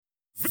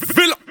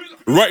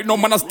Right now,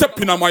 man, I step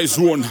in my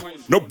zone.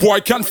 No boy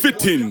can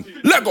fit in.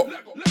 Lego.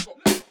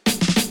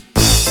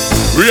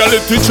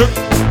 Reality check.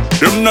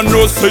 Them no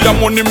know say your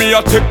money me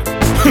a take.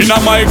 Inna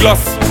my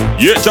glass.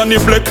 Yeah, Johnny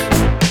Black.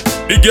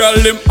 The girl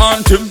them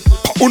anthem.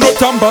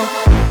 Paunotamba.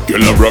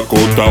 Girl a rock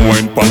out and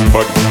wine pan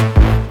bad.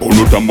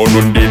 Paunotamba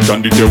no date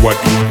and the what.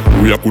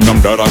 We a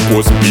kunam dara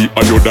cause be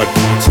a do that.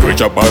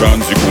 Stretch a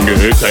baranzi kunge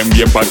hey time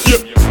ye pat.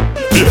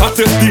 The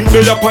hottest thing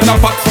they up on a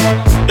pot.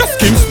 Your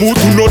skin smooth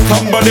to no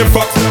tamba the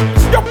fat.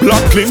 Your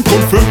black clean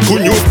confirm to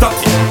new stat.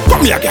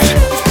 Come here girl.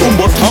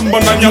 Umbo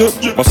tamba nanya.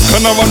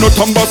 Maskana va no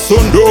tamba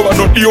sondo va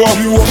no diwa.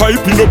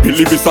 Hype no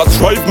believe it's a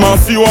strive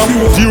masiwa.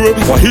 Diwe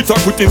wa hita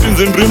kutinzi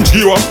nzindrim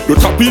jiwa. Do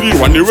tapiri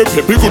waniwe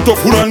pepe kuto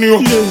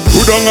furaniwa.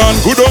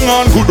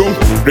 Gudongan gudong.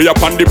 They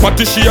up on the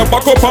party she a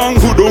back up and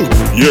gudong.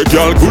 Yeah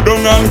girl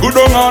gudongan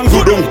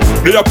gudong.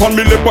 They up on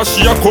me lepa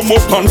she a come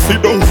up and sit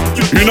down.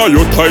 Inna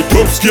your tight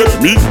up skate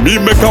me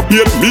make a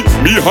beat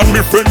me and me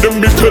friend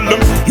them me tell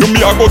them you me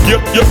a go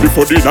get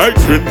before the night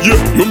end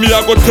you me a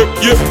go take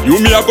you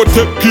me a go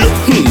take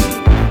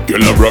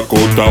Girl a rock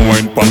out and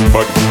wine pan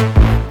bad.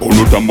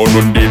 Paunotamba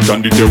no date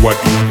and the what.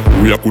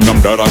 We a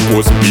kunam dara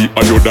cause be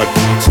a do that.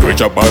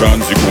 Stretch a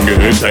baranzi kunge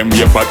hey time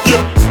ye pat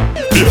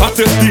The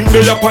hottest thing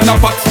they up on a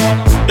pot.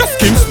 Your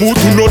skin smooth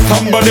to no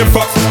tamba the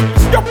fat.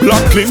 Your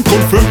black clean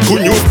confirm to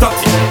new stat.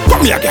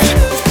 Come here girl.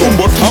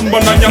 Umbo tamba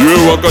nanya.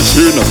 Ywe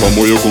wakachina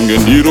pamoyo kunge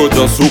ndiro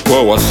za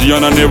sukwa.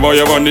 Wasiana neva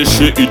ya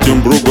vanishe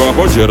itimbrugwa.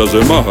 Wajera ze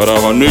mahara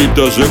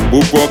vaneita ze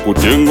bukwa.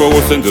 Kutengwa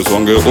wasenze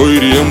swange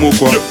oiri ye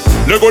mukwa.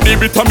 Lego di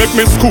bita make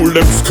me school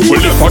them.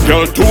 Well if a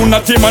girl too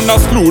natty man a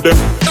screw them.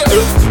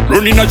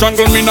 Run in a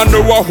jungle me no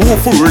know who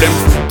fool them.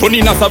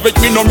 Tony na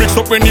savage me no mix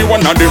up any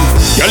one of them.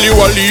 Girl you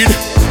a lead.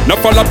 Na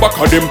fall back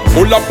of them,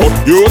 all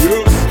about you.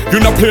 You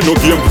na play no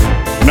game.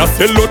 Na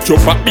sell out your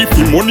back beef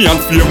money and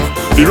fame.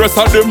 The rest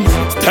of them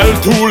tell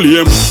too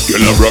lame.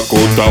 Girl a rock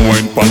out and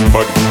wine pan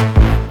bad.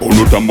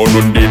 Paunotamba no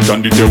date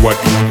and the what.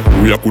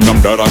 We a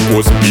kunam dara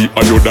cause be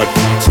a do that.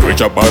 Stretch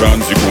a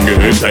baranzi kunge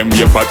hey time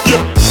ye pat.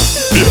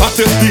 The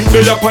hottest thing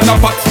they up on a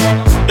pot.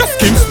 Your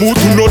skin smooth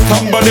to no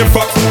tamba the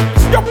fat.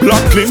 Your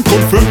black clean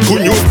confirm to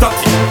new stat.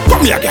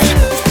 Come here girl.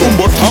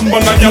 Umbo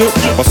tamba nanya.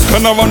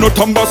 Maskana va no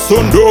tamba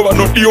sondo va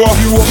no diwa.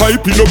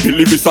 Hype no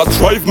believe it's a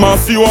strive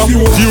masiwa.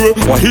 Diwe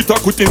wa hita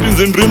kutinzi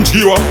nzindrim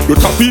jiwa. Do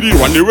tapiri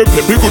waniwe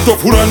pepe kuto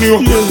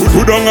furaniwa.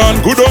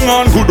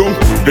 Gudong.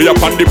 They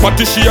up on the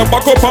party she a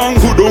back up and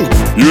gudong.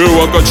 Ywe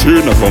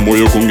wakachina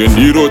pamoyo kunge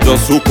ndiro za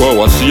sukwa.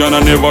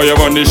 Wasiana neva ya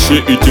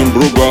vanishe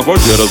itimbrugwa.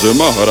 Wajera ze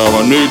mahara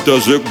vaneita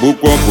ze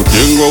bukwa.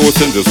 Kutengwa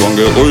wasenze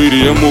swange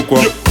oiri ye mukwa.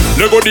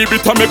 Lego di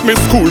bita make me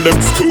school them.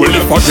 Well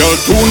if a girl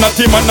too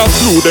natty man a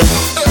slew them.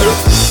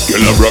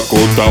 Girl a rock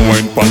out and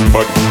wine pan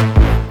bad.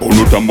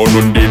 Paunotamba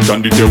no date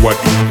and the what.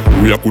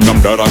 We a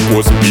kunam dara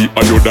cause be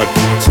a do that.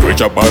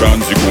 Stretch a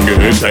baranzi kunge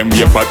hey time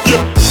ye pat.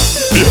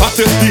 The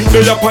hottest thing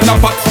they up on a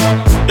pot.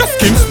 Your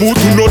skin smooth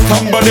to no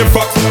tamba the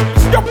fat.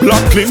 Your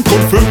black clean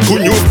confirm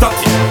to new stat.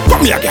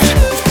 Come here girl.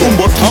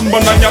 Umbo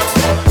tamba nanya.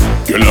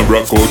 Girl a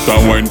rock out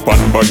and wine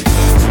pan bad.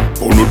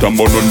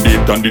 Paunotamba no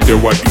date and the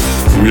what.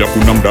 We a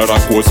kunam dara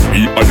cause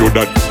be a do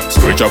that.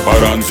 Stretch a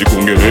baranzi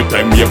kunge hey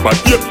time ye pat.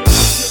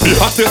 The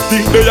hottest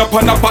thing they up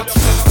on a pot.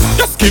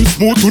 Your skin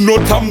smooth to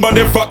no tamba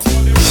the fat.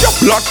 Your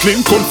black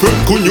clean confirm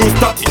to new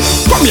stat.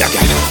 Come here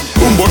girl.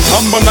 Umbo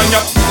tamba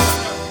nanya.